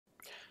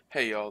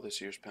Hey y'all, this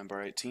here's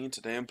PenBar 18.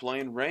 Today I'm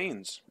playing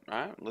Reigns.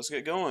 Alright, let's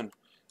get going.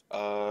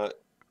 Uh,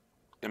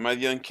 am I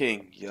the young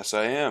king? Yes,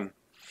 I am.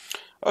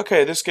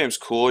 Okay, this game's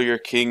cool. You're a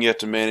king, you have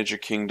to manage your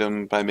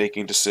kingdom by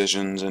making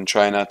decisions and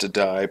try not to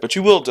die. But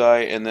you will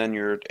die, and then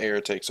your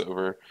heir takes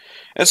over.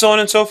 And so on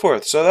and so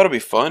forth. So that'll be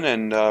fun,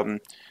 and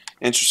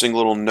interesting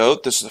little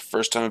note. This is the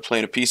first time I'm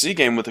playing a PC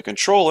game with a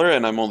controller,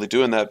 and I'm only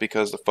doing that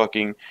because the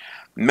fucking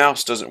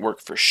mouse doesn't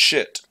work for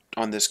shit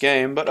on this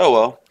game. But oh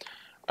well.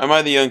 Am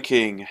I the young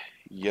king?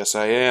 Yes,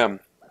 I am.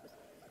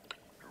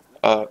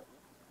 Uh,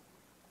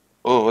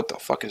 oh, what the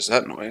fuck is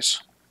that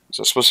noise? Is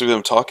that supposed to be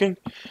them talking?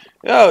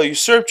 Oh, you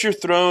usurped your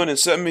throne and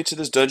sent me to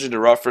this dungeon to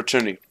rot for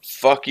eternity.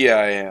 Fuck yeah,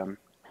 I am.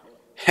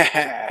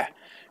 Haha.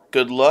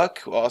 Good luck.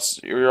 Well,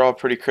 you're all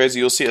pretty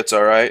crazy. You'll see it's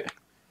alright.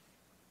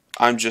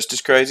 I'm just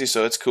as crazy,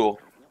 so it's cool.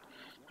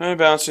 I'm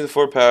balancing the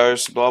four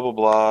powers, blah blah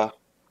blah.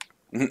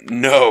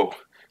 No.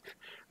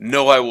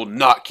 No, I will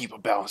not keep a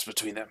balance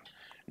between them.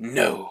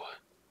 No.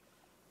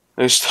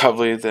 There's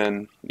probably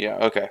then, yeah,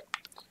 okay.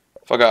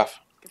 Fuck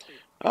off.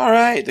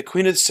 Alright, the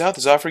Queen of the South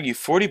is offering you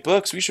 40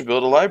 books. We should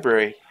build a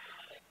library.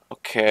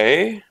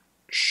 Okay.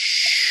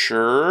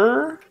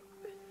 Sure.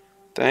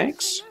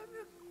 Thanks.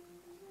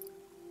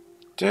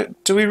 Do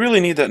we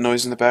really need that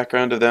noise in the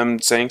background of them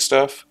saying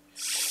stuff?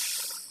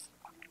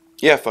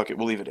 Yeah, fuck it.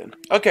 We'll leave it in.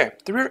 Okay.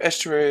 The river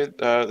estuary,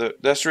 the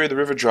estuary of the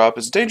River Drop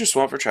is a dangerous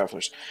swamp for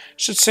travelers.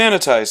 Should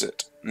sanitize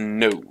it.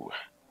 No.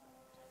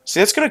 See,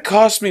 that's going to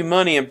cost me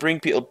money and bring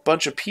a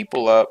bunch of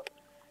people up.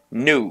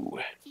 No.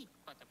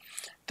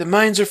 The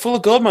mines are full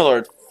of gold, my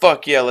lord.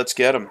 Fuck yeah, let's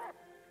get them.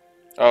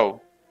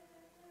 Oh.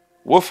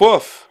 Woof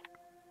woof.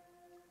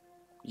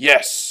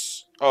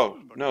 Yes. Oh,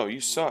 no,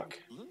 you suck.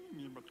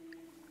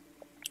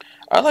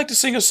 I'd like to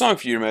sing a song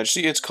for you, Your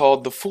Majesty. It's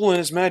called The Fool and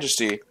His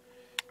Majesty.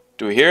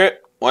 Do we hear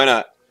it? Why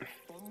not?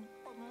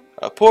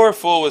 A poor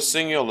fool was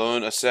singing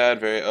alone, a sad,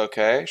 very...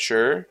 Okay,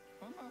 sure.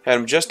 Had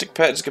a majestic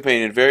pet as a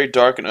companion, very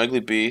dark and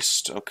ugly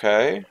beast.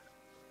 Okay.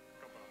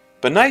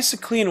 But nice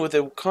and clean with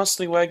a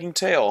constantly wagging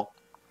tail.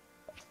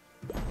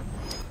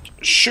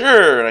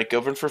 Sure, and I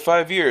governed for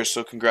 5 years,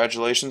 so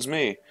congratulations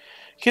me.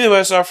 King of the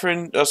West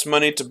offering us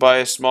money to buy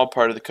a small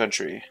part of the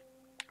country.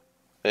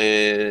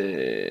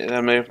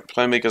 That may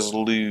plan make us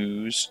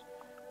lose.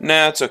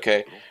 Nah, it's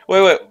okay.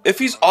 Wait. If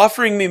he's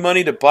offering me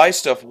money to buy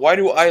stuff, why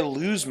do I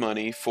lose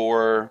money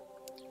for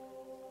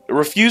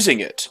refusing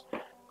it?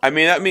 I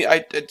mean,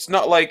 it's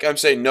not like I'm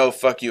saying no,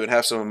 fuck you, and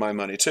have some of my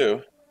money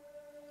too.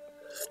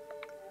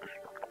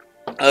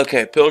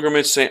 Okay,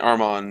 pilgrimage Saint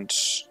Armand.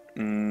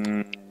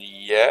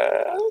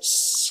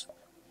 Yes.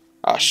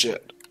 Ah,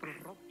 shit.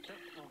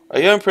 A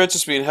young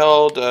princess being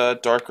held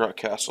at Dark Rock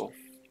Castle.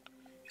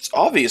 It's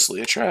obviously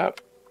a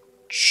trap.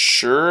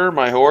 Sure,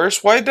 my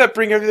horse. Why did that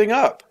bring everything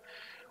up?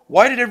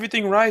 Why did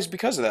everything rise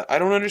because of that? I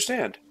don't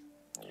understand.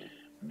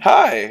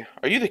 Hi,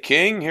 are you the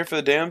king here for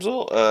the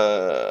damsel?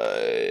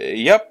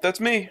 Yep,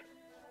 that's me.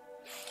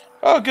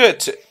 Oh,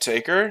 good.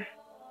 Take her.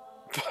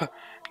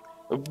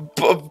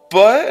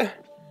 But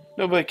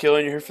nobody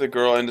killing you here for the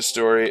girl. End of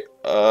story.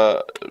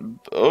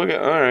 Okay,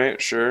 all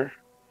right, sure.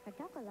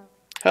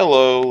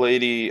 Hello,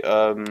 lady.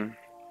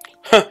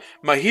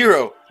 My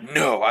hero.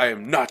 No, I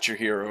am not your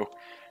hero.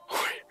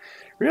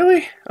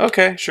 Really?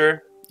 Okay,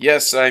 sure.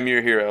 Yes, I'm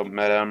your hero,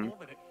 madame.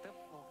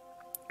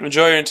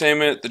 Enjoy your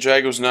entertainment. The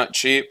dragon was not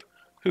cheap.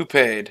 Who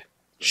paid?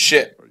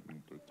 Shit.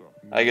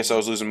 I guess I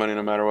was losing money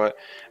no matter what.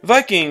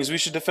 Vikings, we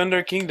should defend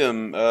our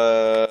kingdom.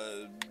 I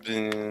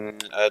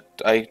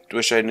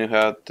wish I knew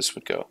how this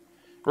would go.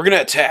 We're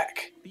gonna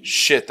attack.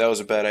 Shit, that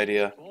was a bad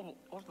idea.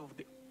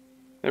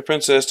 The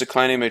princess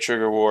declining may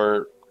trigger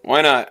war.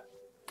 Why not?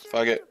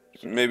 Fuck it.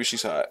 Maybe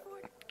she's hot.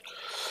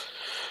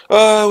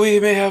 We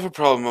may have a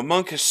problem. A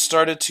monk has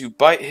started to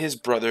bite his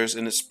brothers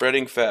and is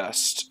spreading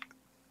fast.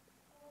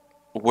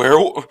 Where?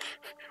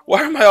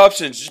 Why are my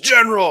options?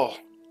 General!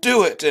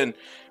 Do it! And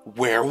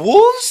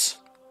werewolves?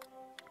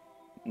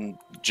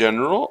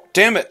 General?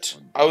 Damn it!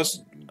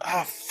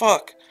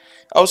 Fuck.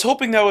 I was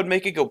hoping that would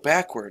make it go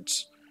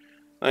backwards.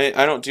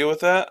 I don't deal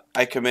with that.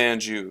 I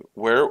command you.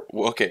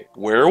 Okay,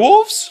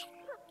 werewolves?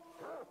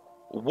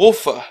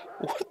 Wolfa.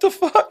 What the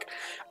fuck?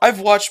 I've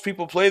watched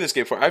people play this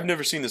game before. I've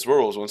never seen this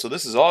werewolves one, so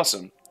this is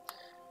awesome.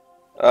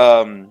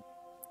 But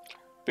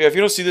yeah, if you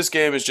don't see this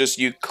game, it's just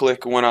you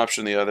click one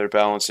option or the other,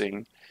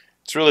 balancing.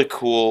 It's really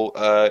cool.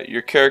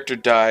 Your character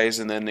dies,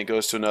 and then it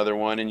goes to another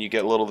one, and you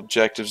get little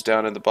objectives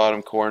down in the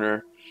bottom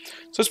corner.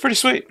 So it's pretty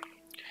sweet.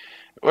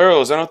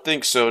 Werewolves, I don't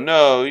think so.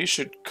 No, you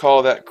should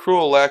call that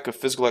cruel lack of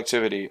physical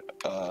activity.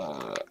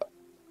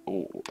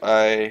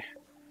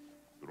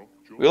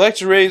 We like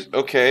to raise...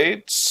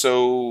 Okay,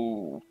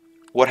 so...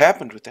 What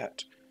happened with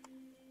that?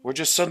 We're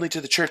just suddenly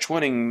to the church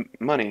wanting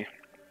money.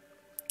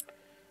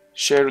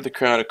 Shared with the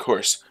crowd, of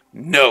course.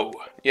 No!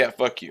 Yeah,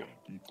 fuck you.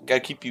 Gotta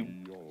keep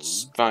you...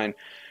 fine.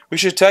 We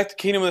should attack the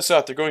Kingdom of the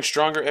South. They're growing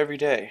stronger every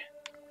day.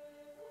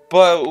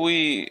 But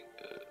we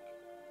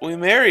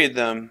married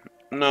them.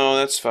 No,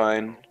 that's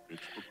fine.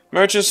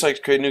 Merchants like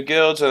to create new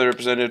guilds and they're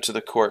representative to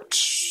the court.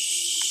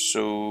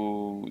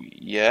 So...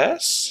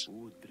 yes?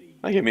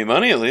 That give me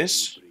money, at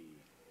least.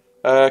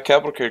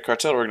 Capital Trade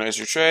Cartel, organize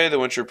your trade. They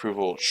want your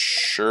approval.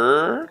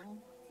 Sure.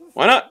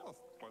 Why not?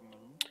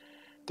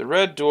 The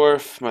Red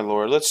Dwarf, my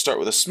lord. Let's start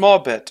with a small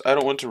bet. I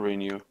don't want to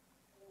ruin you.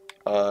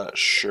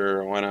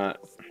 Sure. Why not?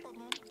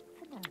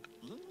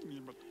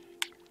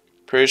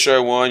 Pretty sure I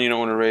won. You don't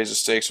want to raise the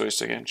stakes. Wait a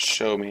second.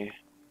 Show me.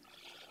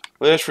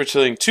 Lift for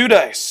tilling 2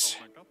 dice.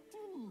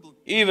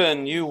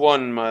 Even you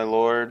won, my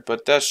lord,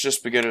 but that's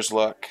just beginner's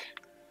luck.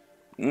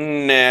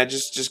 Nah,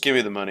 just give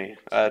me the money.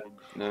 I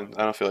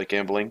don't feel like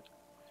gambling.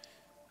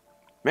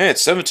 Man,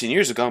 17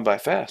 years have gone by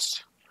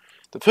fast.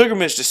 The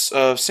pilgrimage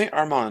of St.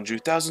 Armand drew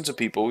thousands of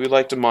people. We'd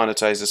like to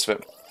monetize this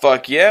event.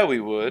 Fuck yeah, we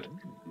would.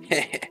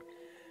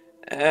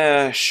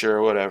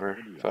 Sure, whatever.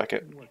 Fuck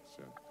it.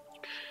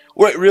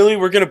 Wait, really?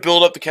 We're gonna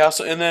build up the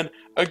castle and then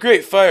a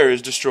great fire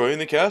is destroying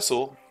the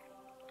castle?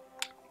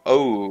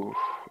 Oh.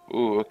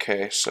 Ooh,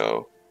 okay,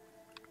 so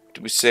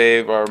do we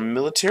save our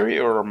military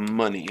or our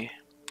money?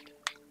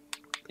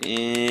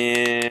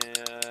 Eeny,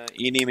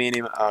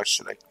 meeny, oh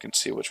shit, I can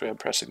see which way I'm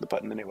pressing the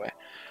button anyway.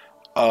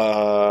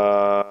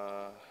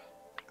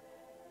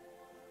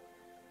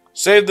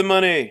 Save the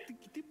money!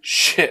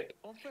 Shit.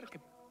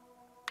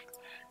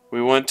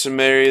 We want to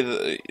marry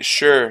the...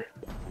 Sure.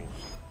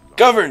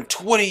 Govern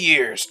 20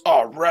 years!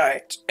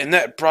 Alright! And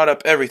that brought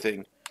up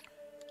everything.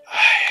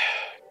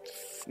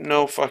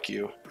 No, fuck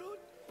you.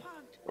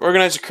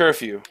 Organize a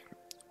curfew.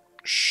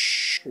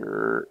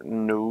 Sure.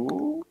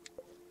 No.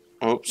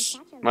 Oops.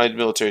 My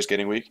military's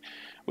getting weak.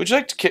 Would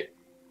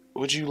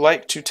you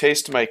like to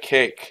taste my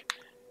cake?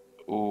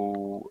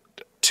 Ooh.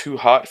 Too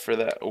hot for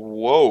that.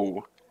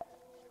 Whoa.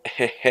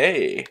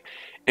 Hey.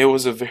 It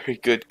was a very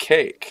good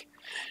cake.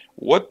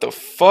 What the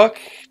fuck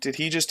did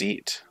he just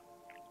eat?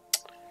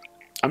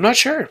 I'm not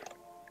sure.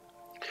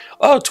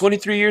 Oh,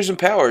 23 years in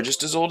power,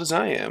 just as old as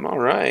I am.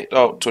 Alright.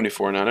 Oh,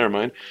 24 now, never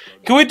mind.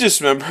 Can we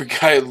dismember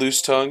guy at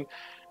loose tongue?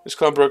 This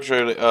clown broke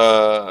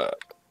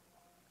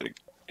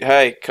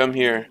hey, come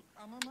here.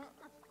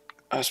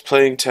 I was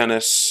playing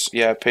tennis.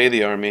 Yeah, pay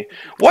the army.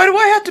 Why do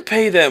I have to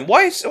pay them?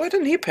 Why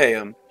didn't he pay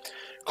him?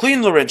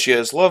 Queen Laurentia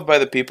is loved by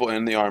the people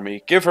and the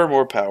army. Give her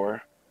more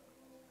power.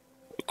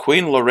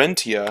 Queen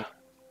Laurentia?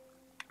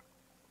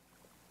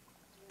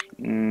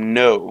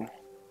 No.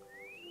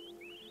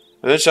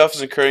 The village elf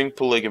is incurring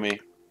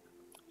polygamy.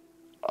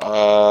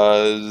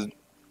 I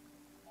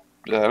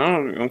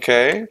don't know.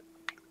 Okay.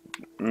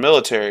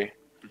 Military.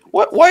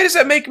 What? Why does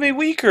that make me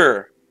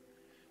weaker?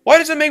 Why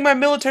does it make my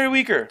military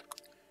weaker?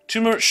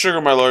 Too much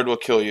sugar, my lord, will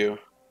kill you.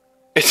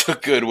 It's a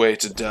good way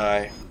to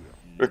die.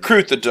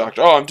 Recruit the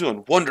doctor. Oh, I'm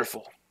doing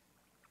wonderful.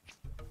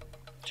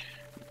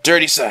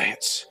 Dirty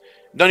science.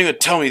 Don't even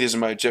tell me these are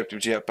my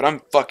objectives yet, but I'm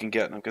fucking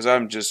getting them, because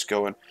I'm just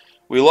going.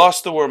 We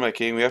lost the war, my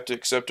king. We have to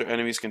accept our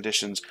enemy's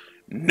conditions.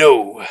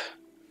 No.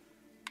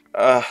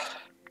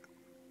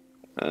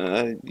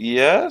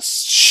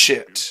 Yes?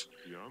 Shit.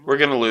 We're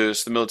gonna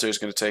lose. The military's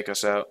gonna take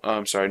us out. Oh,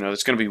 I'm sorry, no,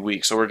 it's gonna be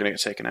weak, so we're gonna get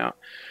taken out.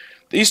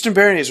 The Eastern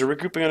Baronies are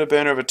regrouping on a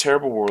banner of a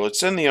terrible war. Let's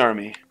send the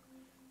army.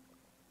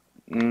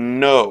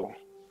 No.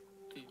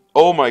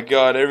 Oh my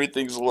god,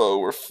 everything's low.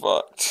 We're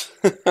fucked.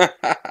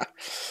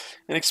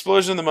 An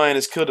explosion in the mine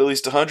has killed at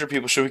least 100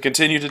 people. Should we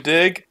continue to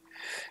dig?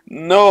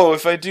 No,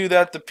 if I do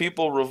that, the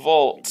people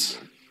revolt.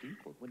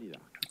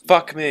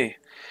 Fuck me.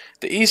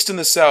 The East and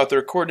the South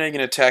are coordinating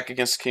an attack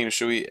against the kingdom.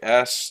 Should we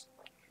ask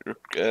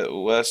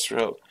West for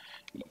help?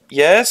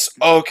 Yes?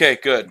 Okay,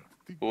 good.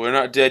 We're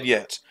not dead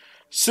yet.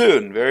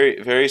 Soon.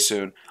 Very, very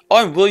soon. Oh,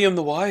 I'm William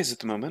the Wise at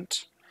the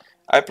moment.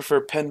 I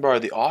prefer PenBar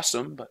the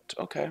Awesome, but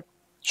okay.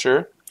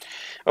 Sure.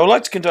 I would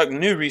like to conduct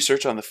new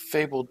research on the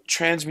fabled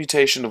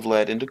transmutation of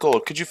lead into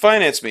gold. Could you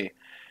finance me?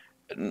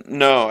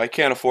 No, I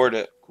can't afford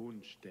it.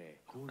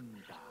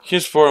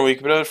 Here's 4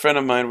 week, but another friend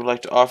of mine would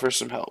like to offer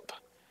some help.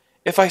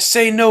 If I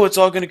say no, it's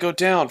all going to go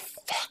down.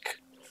 Fuck.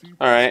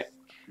 Alright.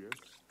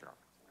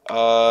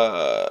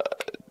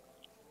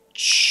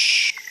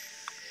 Sure?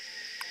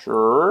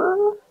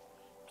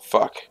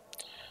 Fuck.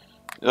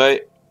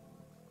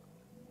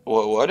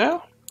 What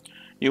now?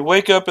 You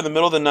wake up in the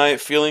middle of the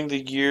night feeling the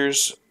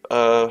years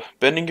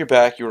bending your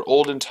back. You are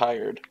old and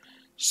tired.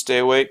 Stay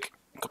awake.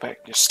 Go back.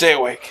 Stay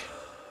awake.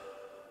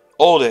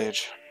 Old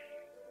age.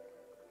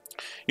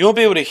 You won't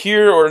be able to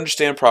hear or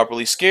understand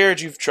properly.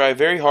 Scared, you've tried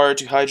very hard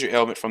to hide your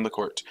ailment from the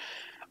court.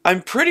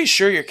 I'm pretty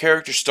sure your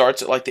character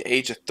starts at like the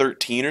age of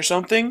 13 or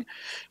something.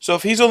 So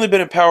if he's only been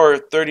in power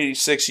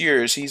 36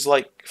 years, he's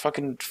like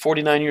fucking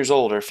 49 years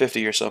old or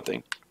 50 or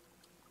something.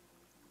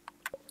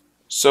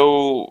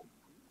 So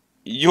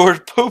your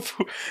poop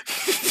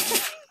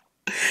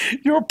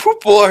your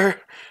people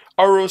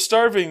are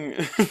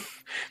starving,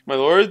 my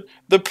lord.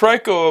 The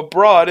prico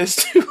abroad is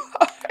too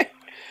high.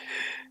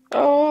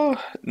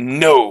 Oh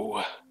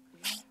no.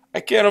 I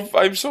can't.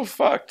 I'm so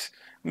fucked.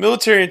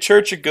 Military and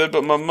church are good,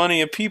 but my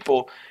money and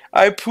people.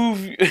 I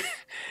prove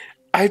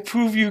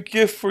you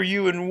gift for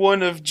you in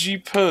one of G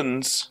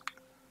puns.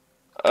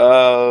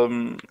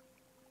 Right.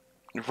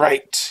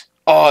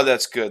 Oh,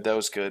 that's good. That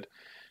was good.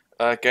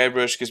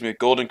 Guybrush gives me a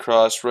golden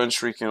cross. Run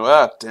shrieking.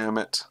 Ah, damn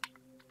it.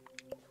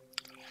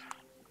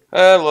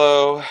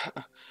 Hello.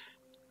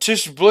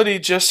 Tish bloody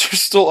jester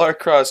stole our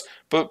cross,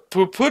 but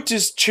put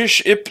his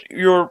tish ip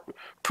your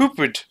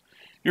pooped.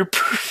 Your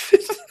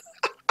pooped.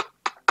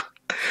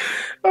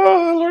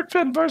 Oh, Lord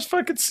PenBar's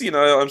fucking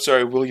senile. I'm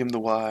sorry, William the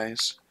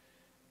Wise.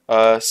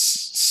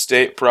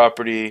 State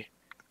property.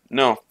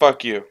 No,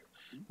 fuck you.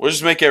 We'll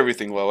just make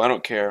everything low. I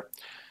don't care.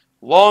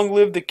 Long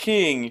live the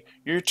king.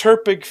 You're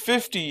Turpig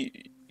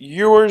 50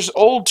 years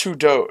old to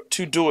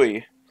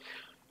doy.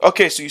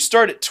 Okay, so you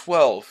start at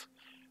 12.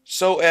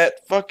 So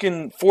at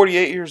fucking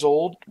 48 years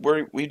old,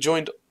 we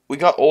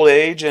got old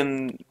age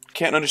and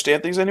can't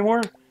understand things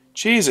anymore?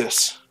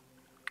 Jesus.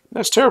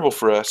 That's terrible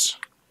for us.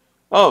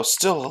 Oh,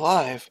 still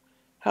alive.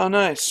 How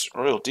nice.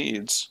 Royal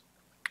deeds.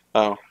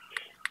 Oh,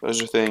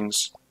 those are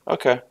things.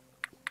 Okay.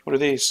 What are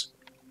these?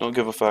 Don't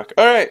give a fuck.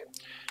 Alright.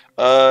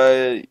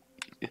 Uh,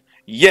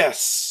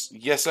 yes.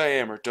 Yes, I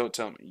am, or don't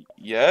tell me.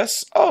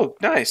 Yes? Oh,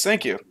 nice.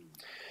 Thank you.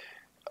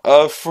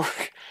 For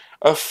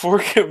a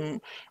fork and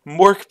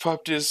mork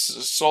pupped is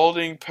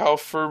salting pow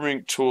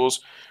firming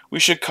tools. We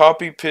should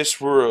copy piss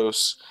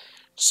wuros.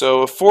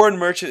 So a foreign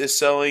merchant is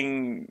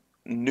selling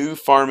new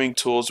farming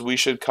tools. We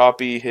should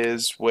copy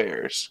his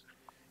wares.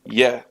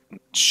 Yeah,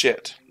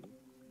 shit.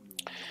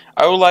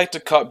 I would like to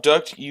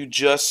conduct you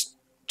just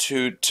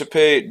to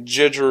pay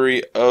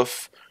judgery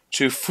of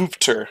to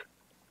Fupter.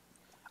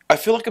 I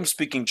feel like I'm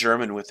speaking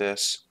German with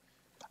this.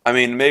 I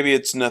mean, maybe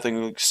it's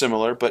nothing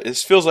similar, but it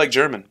feels like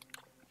German.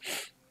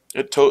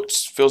 It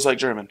totes feels like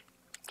German.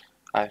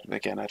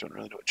 Again, I don't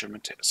really know what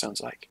German sounds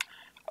like.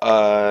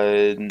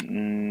 I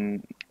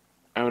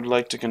would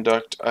like to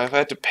conduct. I've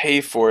had to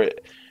pay for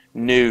it.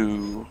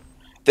 No.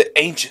 The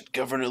ancient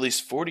governed at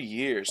least 40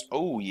 years.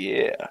 Oh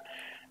yeah.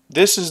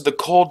 This is the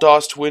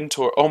Koldost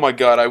Wintor. Oh my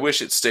god, I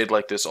wish it stayed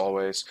like this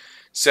always.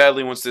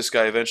 Sadly, once this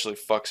guy eventually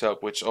fucks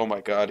up, which, oh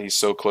my god, he's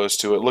so close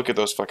to it. Look at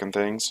those fucking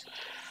things.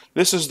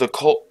 This is the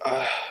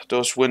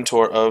Koldost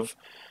Wintor of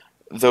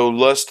though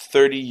lust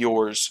 30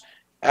 yours.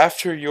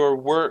 After your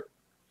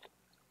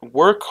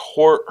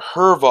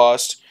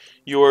hervost,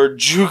 your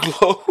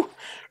juglo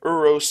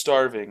uro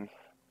starving.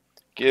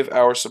 Give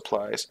our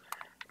supplies.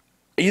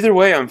 Either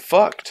way, I'm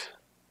fucked.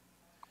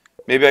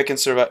 Maybe I can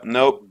survive.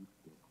 Nope.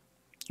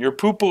 Your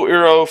pupil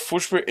uro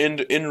fushper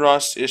in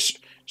rust is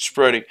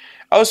spreading.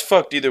 I was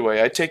fucked either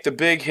way. I take the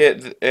big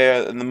hit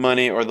and the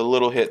money, or the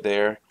little hit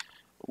there.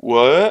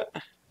 What?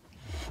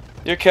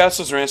 Your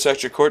castle's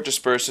ransacked, your court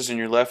disperses, and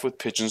you're left with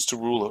pigeons to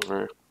rule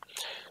over.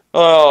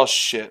 Oh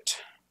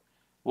shit.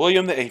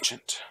 William the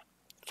Ancient.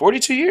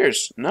 42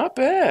 years. Not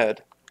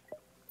bad.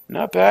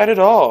 Not bad at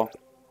all.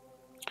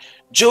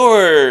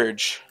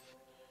 George!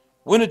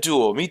 Win a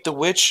duel. Meet the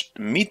witch.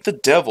 Meet the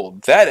devil.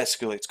 That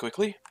escalates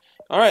quickly.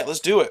 Alright, let's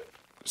do it.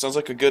 Sounds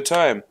like a good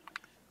time.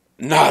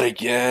 Not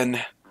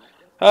again.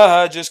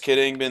 Haha, just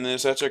kidding. Been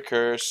this. That's our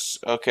curse.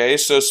 Okay,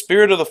 so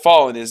Spirit of the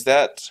Fallen. Is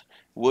that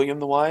William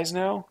the Wise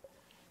now?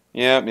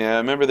 Yeah.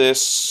 Remember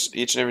this.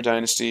 Each and every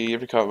dynasty,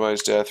 every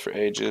compromise, death for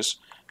ages.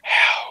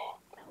 How?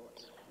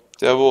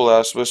 Devil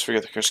allows us to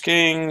forget the cursed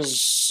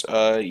kings.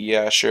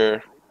 Yeah,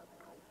 sure.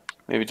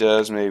 Maybe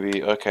does,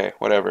 maybe. Okay,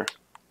 whatever.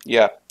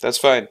 Yeah, that's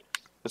fine.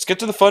 Let's get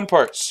to the fun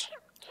parts.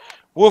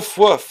 Woof,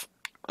 woof.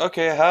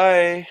 Okay,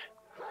 hi.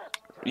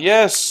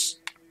 Yes.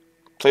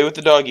 Play with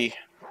the doggy.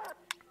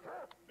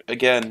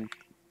 Again.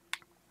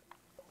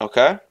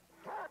 Okay.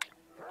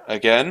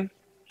 Again.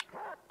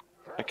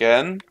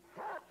 Again.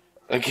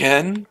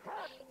 Again.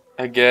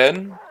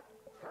 Again.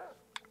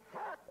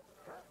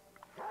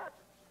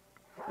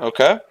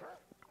 Okay.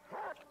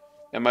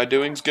 Am I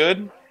doing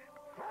good?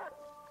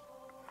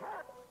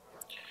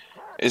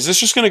 Is this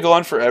just gonna go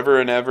on forever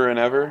and ever and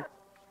ever?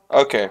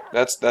 Okay,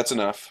 that's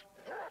enough.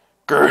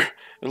 Grr.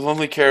 The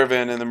lonely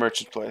caravan in the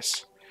merchant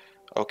place.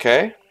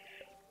 Okay.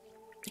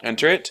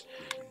 Enter it.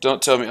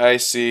 Don't tell me I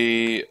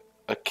see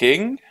a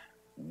king.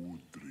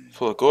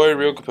 Full of glory,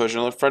 real composure.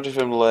 In front of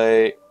him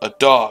lay a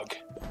dog.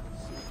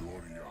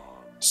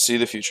 See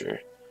the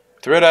future.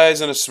 With red eyes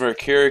and a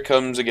smirk. Here he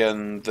comes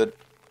again.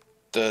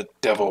 The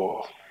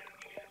devil.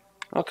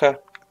 Okay.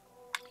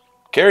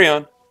 Carry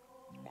on.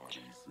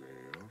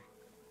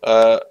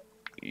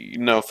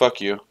 No,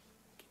 fuck you.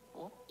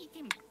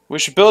 We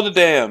should build a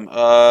dam.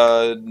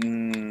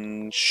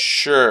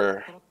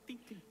 Sure.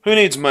 Who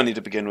needs money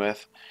to begin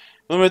with?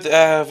 Limit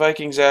the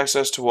Vikings'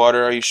 access to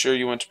water. Are you sure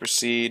you want to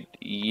proceed?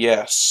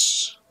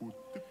 Yes.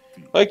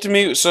 I'd like to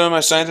meet with some of my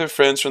scientific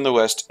friends from the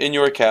West in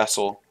your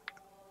castle.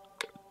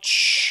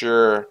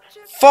 Sure.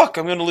 Fuck,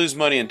 I'm gonna lose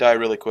money and die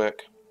really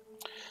quick.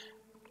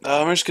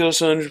 My skills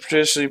so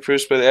particularly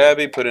produced by the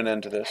Abbey. Put an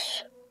end to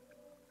this.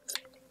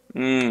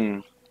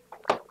 If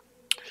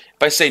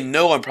I say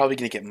no, I'm probably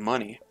gonna get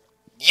money.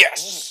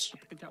 Yes!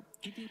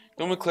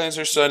 The woman claims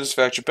her son is a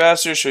factory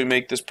bastard. Should we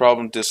make this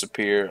problem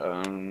disappear?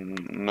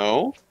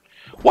 No.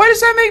 Why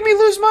does that make me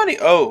lose money?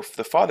 Oh,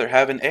 the father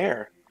have an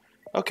heir.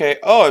 Okay.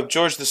 Oh,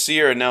 George the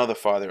Seer and now the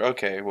father.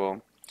 Okay,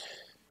 well.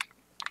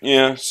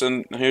 Yeah, so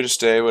I'm here to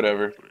stay,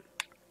 whatever.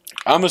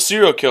 I'm a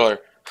serial killer.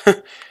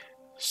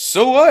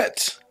 So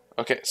what?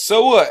 Okay,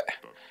 so what?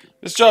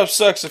 This job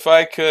sucks. If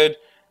I could,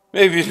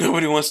 maybe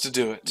nobody wants to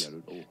do it.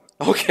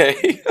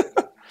 Okay.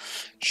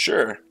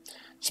 Sure.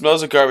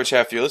 Smells like garbage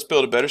half year. Let's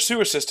build a better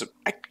sewer system.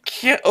 I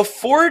can't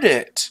afford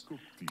it.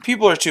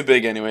 People are too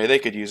big anyway. They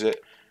could use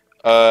it.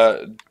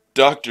 Uh,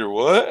 Doctor,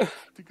 what?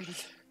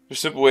 There's a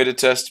simple way to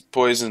test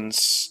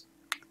poisons.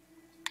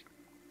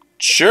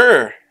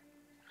 Sure.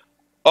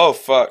 Oh,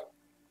 fuck.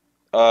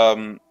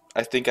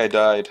 I think I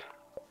died.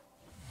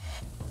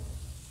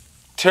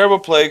 Terrible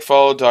plague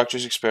followed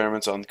doctor's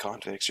experiments on the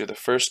convicts.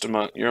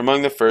 You're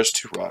among the first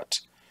to rot.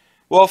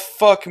 Well,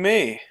 fuck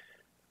me.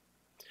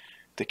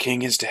 The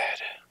king is dead.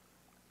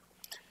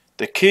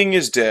 The king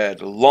is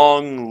dead.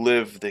 Long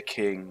live the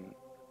king.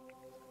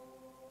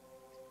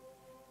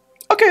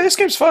 Okay, this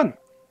game's fun.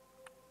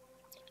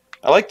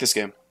 I like this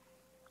game.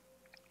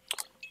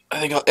 I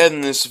think I'll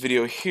end this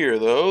video here,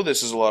 though.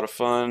 This is a lot of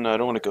fun. I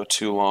don't want to go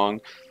too long.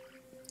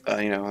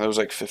 That was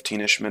like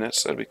 15-ish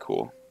minutes. That'd be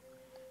cool.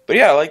 But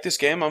yeah, I like this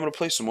game. I'm going to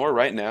play some more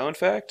right now, in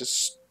fact.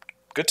 It's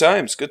good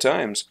times, good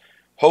times.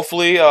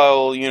 Hopefully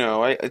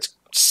it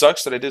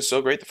sucks that I did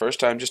so great the first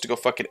time just to go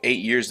fucking 8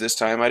 years this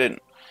time. I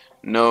didn't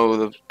know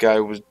the guy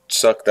would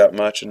suck that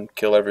much and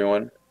kill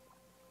everyone.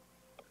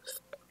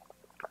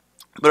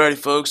 But alrighty,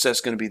 folks,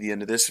 that's going to be the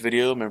end of this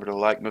video. Remember to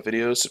like my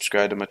videos,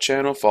 subscribe to my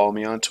channel, follow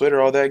me on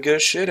Twitter, all that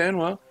good shit, and,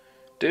 well,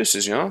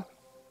 deuces, y'all.